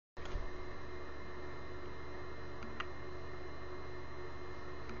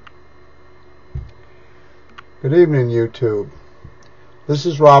Good evening, YouTube. This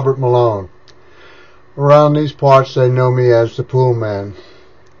is Robert Malone. Around these parts, they know me as the Pool Man.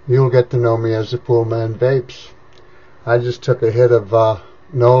 You'll get to know me as the Pool Man Vapes. I just took a hit of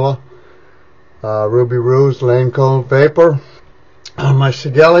Nola, Ruby Rose, Lane Cone Vapor on my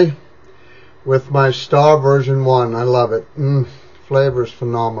Sigelli with my Star version 1. I love it. Flavor is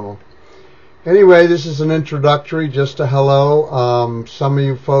phenomenal. Anyway, this is an introductory, just a hello. Some of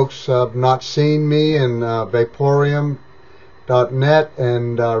you folks have not seen me in Vaporium.net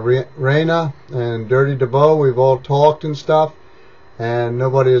and Reina and Dirty DeVoe. We've all talked and stuff, and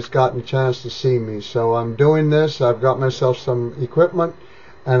nobody has gotten a chance to see me. So I'm doing this. I've got myself some equipment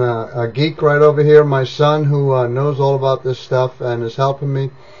and a geek right over here, my son, who knows all about this stuff and is helping me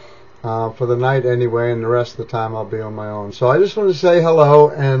for the night anyway, and the rest of the time I'll be on my own. So I just want to say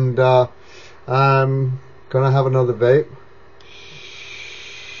hello, and I'm going to have another vape.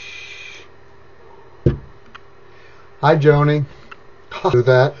 Hi, Joni. Do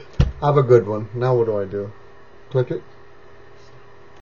that. Have a good one. Now what do I do? Click it.